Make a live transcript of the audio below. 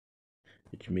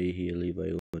It's me here,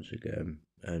 Levi, once again,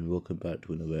 and welcome back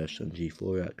to another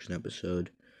SMG4 reaction episode.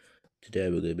 Today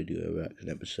we're going to be doing a reaction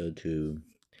episode to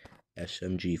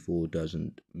SMG4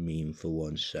 doesn't mean for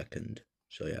 1 second.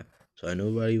 So yeah, so I know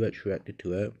Riley reacted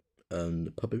to it,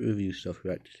 the Puppet Review stuff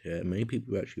reacted to it, many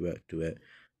people actually reacted to it,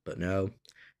 but now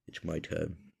it's my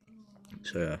turn.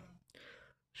 So yeah,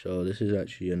 so this is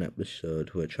actually an episode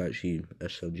which actually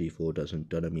SMG4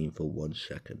 doesn't mean for 1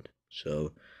 second.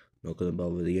 So, not going to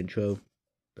bother with the intro.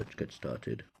 Let's get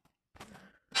started.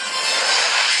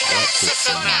 That's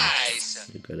so nice.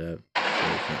 Look at that.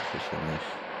 That's so nice.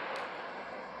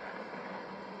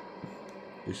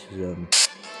 This is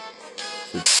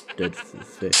a dead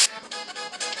fish.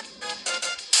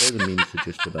 All the memes are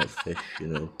just about fish, you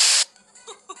know.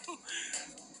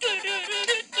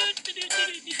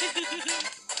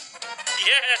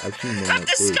 Yeah, I've seen them I've like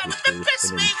this discovered the best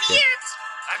meme yet.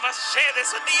 I must share this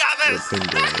with the others.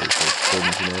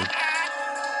 You know.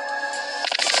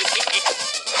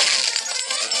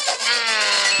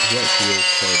 What real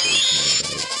terrible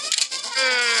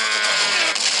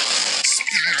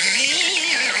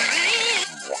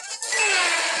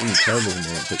is terrible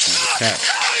man, but she's a cat.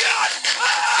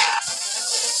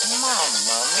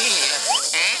 Mamma mia.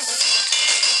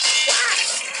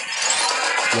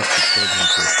 What the children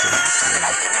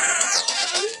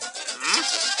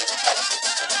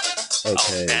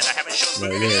okay. Oh man, I haven't shown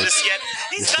this yet.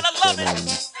 He's gonna love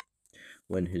it.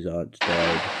 When his aunt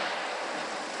died.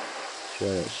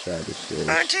 That's sad to see.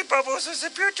 Auntie Bubbles is a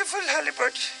beautiful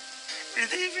halibut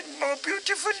with even more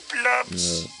beautiful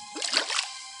blobs.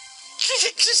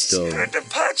 No. And the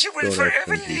party will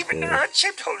forever leave an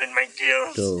heart-shaped hole in my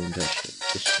gills. Don't touch it.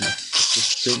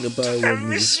 Just think about I when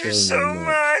miss you you so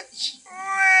much.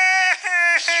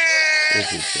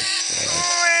 This is just sad.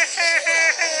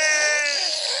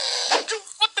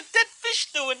 What the dead fish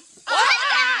doing?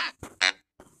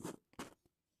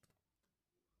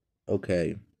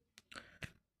 Okay.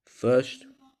 First,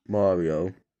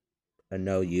 Mario, and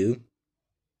now you.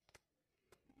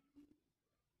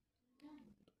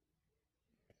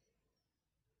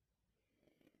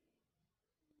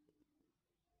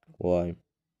 Why?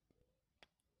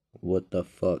 What the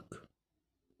fuck?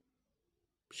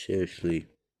 Seriously,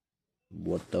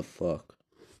 what the fuck?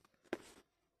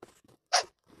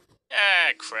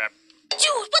 Ah, crap.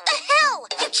 Dude, what the hell?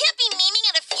 You can't be memeing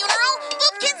at a funeral.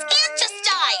 Little kid's aunt just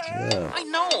died. Yeah. I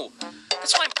know.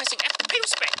 That's why I'm pressing F to pay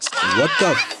respects. What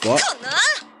the fuck?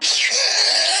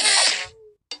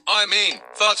 I mean,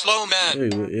 that's low,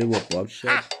 man. Hey, what Bob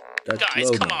said? That's Guys,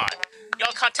 low, come man. on.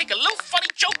 Y'all can't take a little funny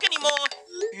joke anymore.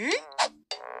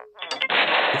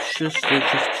 It's just spinning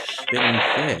fish. That's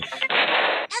it.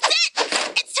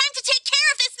 It's time to take care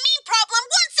of this meme problem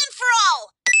once and for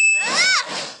all.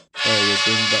 Oh, we're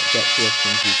bringing back Dr.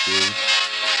 SMG4.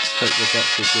 Take the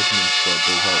Dr. Goodman squad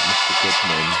to help Mr.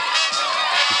 Goodman.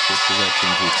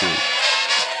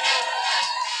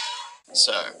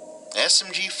 So,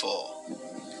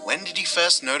 SMG4, when did you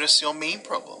first notice your meme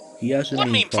problem? He has a What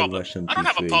meme meme problem? SMG3. I don't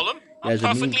have a problem. He I'm has a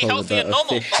meme perfectly problem healthy and about a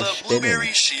normal. fish The just spinning.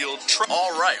 Blueberry Shield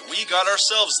All right, we got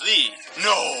ourselves the...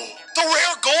 No! The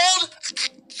rare gold?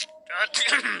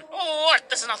 What?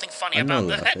 There's nothing funny I'm not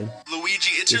about that. laughing.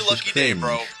 Luigi, it's This your is lucky day,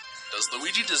 bro. cringe. Does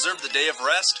Luigi deserve the day of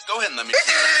rest? Go ahead and let me...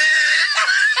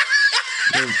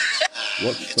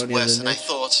 What's It's funnier worse than than I this?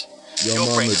 thought. Your Your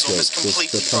mama brain is joke almost with the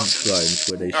completely punchlines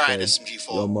where they Alright, say,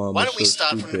 SMG4, your mom why was don't we so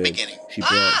start from the stupid, beginning? she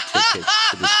bought tickets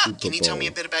to the Super Bowl. Can you tell me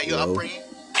a bit about your bro. upbringing?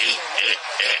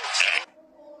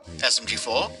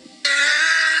 SMG4?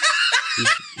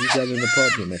 He's having a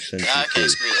problem, SMG4. Okay,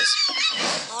 screw this.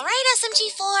 All right,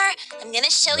 SMG4. I'm gonna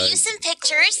show you some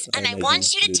pictures, and I know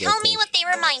want you you to do that tell me first. what they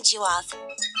remind you of.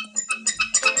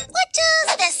 What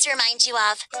does this remind you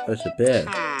of? That's a bear.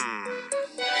 Oh,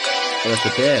 that's a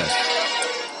bear.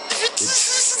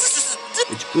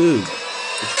 It's Boog.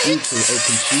 It's Boog from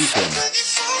Open Season.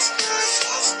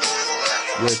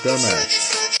 You're a dumbass.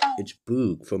 It's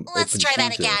Boog from Let's Open try Season.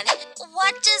 that again.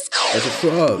 What does There's a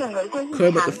frog.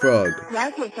 Kermit the Frog.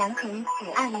 SMG4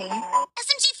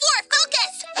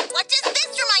 focus? What does this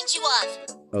remind you of?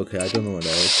 Okay, I don't know what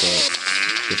that is, but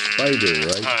it's a spider,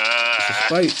 right? It's a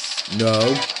spider. No,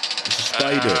 it's a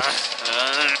spider.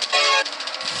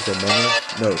 Is it Among Us?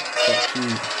 No, fuck you.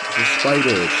 It's a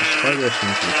spider. It's a spider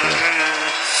SMG4.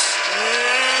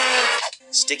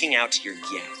 Sticking out your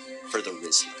yap for the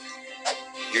Rizzler.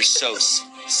 You're so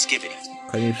skibbity.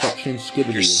 Can you stop saying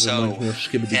Skibbity? You're It so reminds me of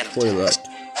Skibbity fantastic. Toilet.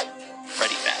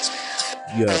 Freddy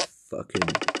Fazbear. You're fucking...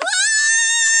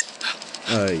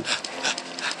 Alright.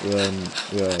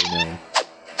 Right now.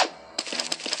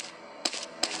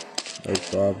 You Hey,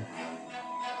 Bob.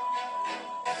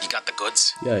 got got the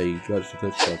goods. Yeah, he got the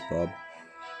good stuff, Bob.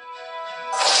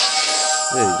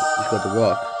 Hey, he's got the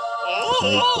rock. It's an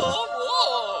apron.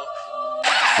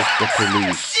 It's the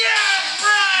police. Yeah,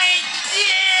 right.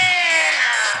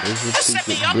 Yeah. There's a Set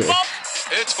me secret up, brick. Bob.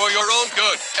 It's for your own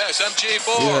good.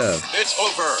 SMG4. Yeah. It's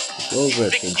over. It's over,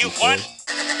 Think you SMG4. won?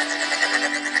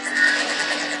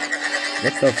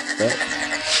 What the fuck?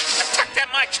 Attack that,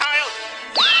 my child.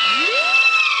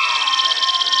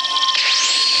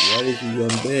 Why is he on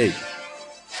big?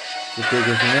 It's as big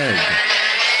as an egg.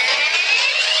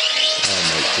 Oh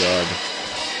my god.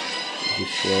 He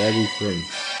destroyed everything.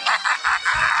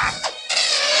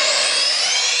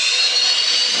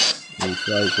 He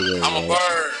flies away, I'm a right?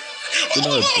 bird. You're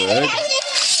not a bird.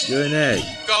 You're an egg.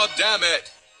 God damn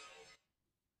it.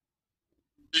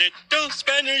 Little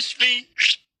Spanish flea,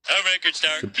 a record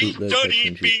star, It's a bootleg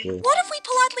SMG4. What if we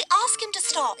politely ask him to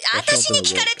stop? That's not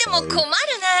gonna work, Kyle.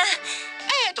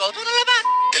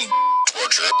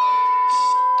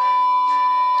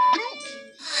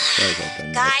 Sorry about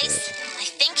that, Guys, I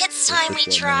think it's time we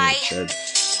try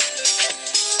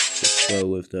Let's go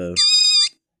with the...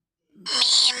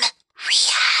 meme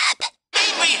rehab.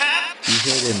 Meme rehab. You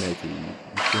heard him, Maggie. You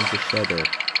seem to shudder. You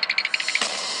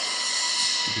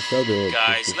can shudder or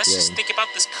Guys, just let's just run. think about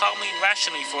this calmly and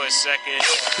rationally for a second.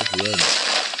 Just run.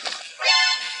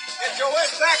 Get your head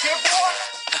back here, boy!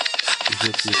 Just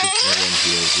look if there's no one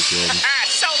here. Just run. Ah,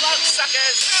 so long,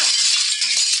 suckers.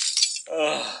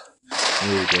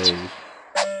 There he goes.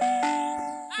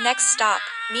 Next stop,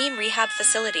 meme rehab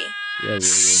facility. Yeah, we're going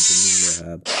to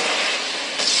meme rehab.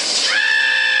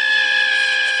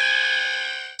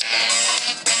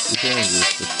 We can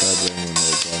just decide when we're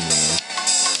done, you know.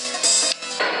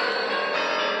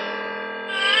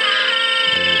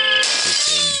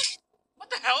 What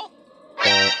the hell?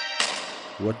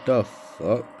 What the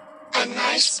fuck? A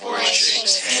nice boy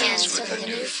shakes hands with a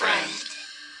new friend.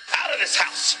 Out of this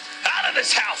house! Out of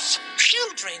this house!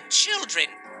 Children, children.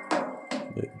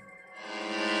 Wait,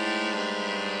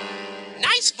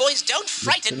 Nice boys don't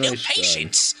frighten Mr. new Nice Guy.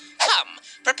 patients. Come,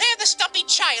 prepare the stumpy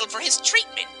child for his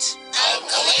treatment.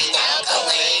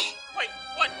 Wait,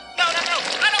 what? No, no, no!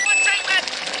 I don't want treatment!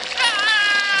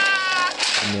 Ah!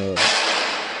 no.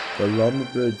 The llama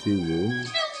bird do room?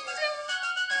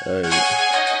 Hey.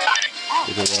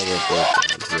 There's a llama bird as well.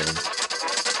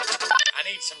 I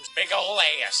need some big ol'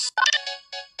 ass.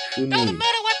 Shoot Though the me.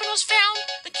 murder weapon was found,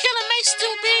 the killer may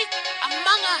still be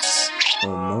among us.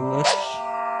 Among Us?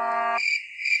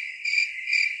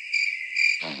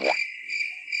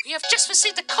 We have just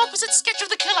received a composite sketch of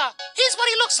the killer. Here's what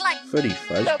he looks like. Freddy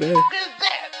Fazbear?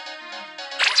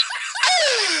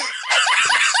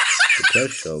 The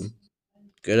test show.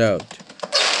 Get out.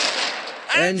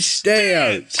 And stay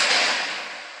out!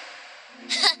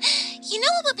 You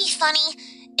know what would be funny?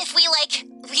 If we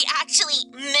actually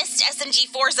missed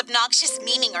SMG4's obnoxious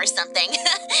memeing or something.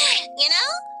 You know?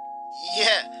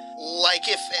 Yeah, like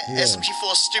if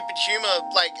SMG4's stupid humor,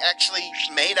 actually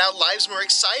made our lives more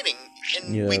exciting,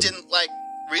 and Yeah. we didn't,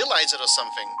 realize it or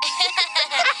something.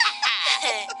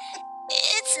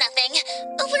 It's nothing.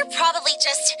 We're probably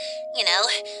just,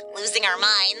 losing our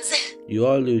minds. You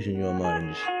are losing your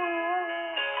minds.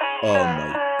 Oh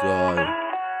my god.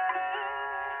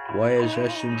 Why is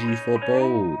SMG4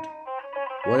 bold?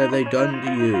 What have they done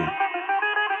to you?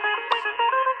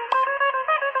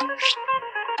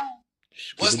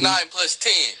 What's Skibbity? 9 plus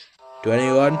 10? To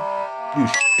anyone? You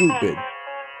stupid.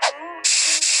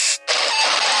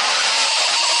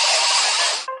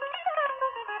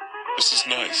 This is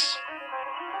nice.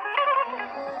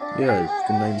 Yeah, it's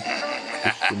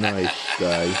the nice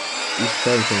guy. He's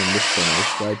trying from a Mr.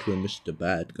 Nice Guy to a Mr.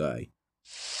 Bad Guy.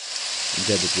 You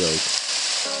get the joke.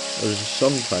 Oh, there's a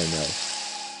song time now.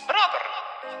 Brother,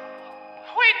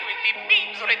 when will the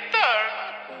memes return?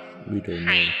 We don't I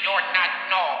know. do not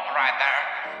know, brother.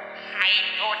 I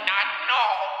do not know.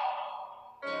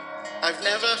 I've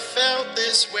never felt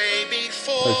this way Oh, it's a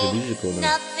before. musical now.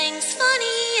 Nothing's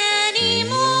funny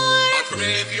anymore. I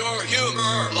crave your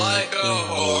humor like a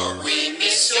whore. We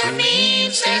miss your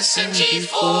memes,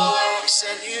 SMG4. We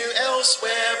send you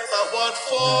elsewhere, but what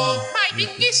for? My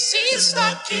dingus is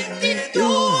stuck in the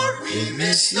Door. We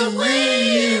miss the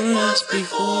way it was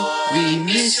before. We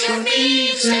miss your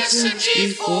memes,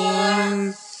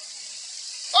 SMG4.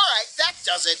 Alright, that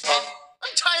does it.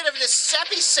 I'm tired of this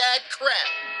sappy, sad crap.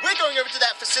 We're going over to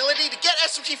that facility to get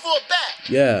SMG4 back.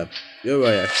 Yeah, you're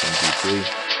right, SMG3.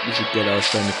 You should get our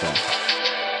friend back.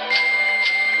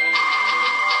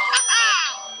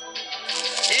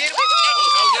 Here we Oh,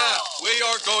 hell yeah. We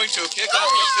are going to kick off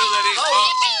facility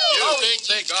top. You think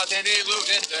they got any loot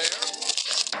in there?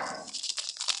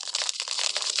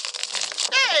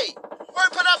 Hey,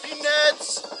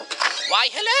 Why,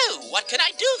 hello. What can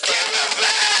I do for you?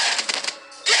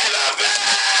 Give him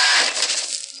back!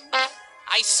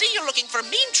 I see you're looking for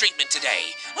mean treatment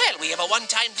today. Well, we have a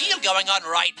one-time deal going on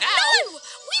right now. No!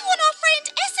 We want our friend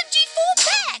SMG4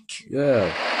 back! Yeah,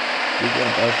 we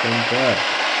want our friend back.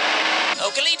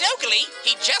 Oakley dokley,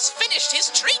 he just finished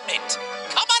his treatment.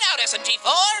 Come on out,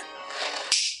 SMG4.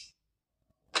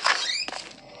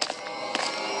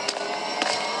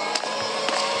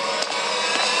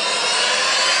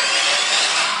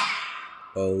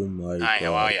 Oh my god. Hi,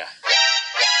 how are ya?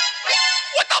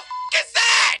 What the f*** is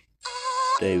that?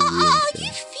 They Are ruined you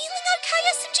him. feeling okay,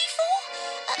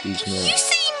 SMG4? He's not. You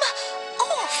seem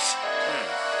off.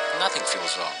 Nothing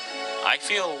feels wrong. I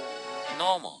feel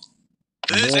normal.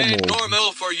 This ain't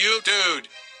normal for you, dude.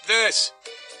 This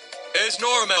is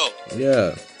normal.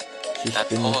 Yeah. Just That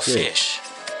been poor sick. fish.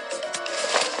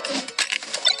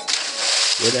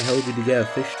 Where the hell did you get a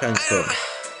fish tank from?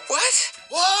 What?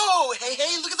 Whoa! Hey,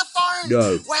 look at the farm!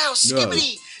 No. Wow,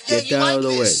 Skibbity! No. Yeah, Get you out like of the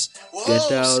way. this. Whoa,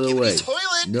 Get out of the Skibbity way.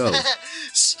 toilet! No.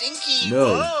 Stinky! No.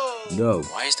 Whoa! No.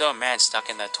 Why is there a man stuck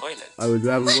in that toilet? I would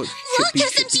rather watch Look, Chippy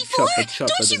SMG4, Chopper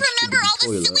Chopper don't you than remember all the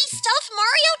Skibbity silly Toilet. stuff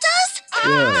Mario does?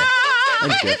 Yeah.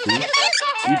 And Jeffy.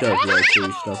 He does that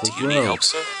silly stuff as Do you need well. help,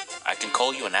 sir? I can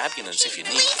call you an ambulance if you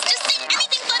need. Please, just say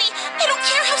anything, buddy. I don't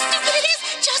care how stupid it is.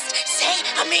 Just say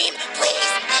a meme,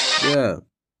 please. Yeah.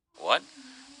 What?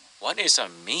 What is a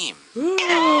meme?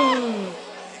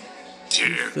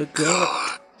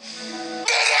 Forgot.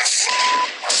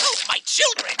 Oh, my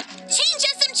children. Change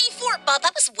SMG4. Bob,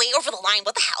 that was way over the line.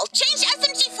 What the hell? Change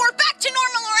SMG4 back to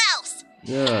normal or else.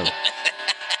 Yeah.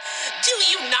 Do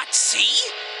you not see?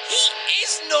 He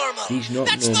is normal. He's not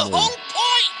That's normal. the whole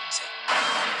point.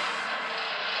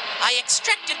 I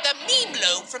extracted the meme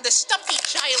lobe from the stumpy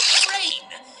child's brain,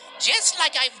 just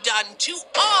like I've done to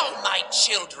all my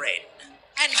children.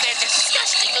 And their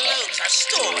disgusting lobes are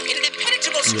stored in an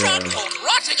impenetrable stronghold,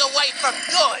 rotting away for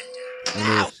good.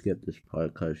 I'm gonna skip this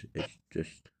part because it's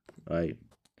just I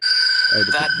had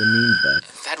to put the meme back.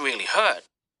 That really hurt.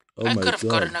 Oh I my could have god.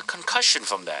 gotten a concussion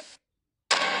from that.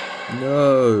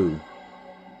 No.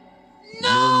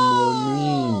 No more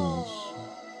memes.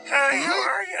 Hi, how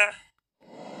are ya?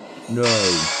 No.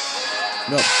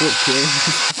 Not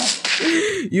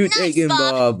Bookins. You Nice, take him,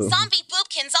 Bob. Zombie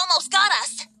Boopkins almost got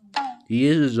us. He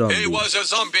is a zombie. He was a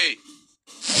zombie.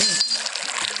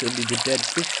 It's gonna be the dead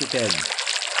fish again.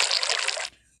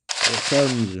 Here it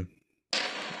comes.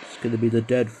 It's gonna be the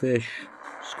dead fish.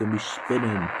 It's gonna be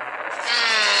spinning.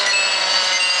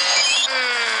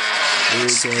 Here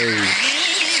it goes.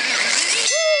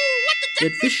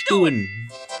 Dead fish doing?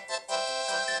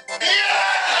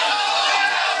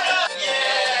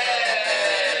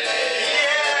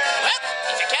 Well,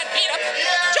 if you can't beat 'em,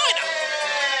 join 'em.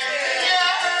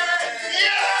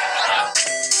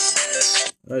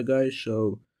 Alright guys,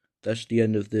 so that's the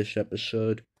end of this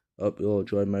episode. Hope you all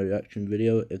enjoyed my reaction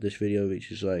video. If this video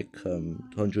reaches like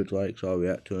 100 likes, I'll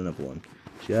react to another one.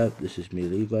 So yeah, this is me,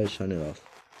 Levi, signing off.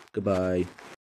 Goodbye.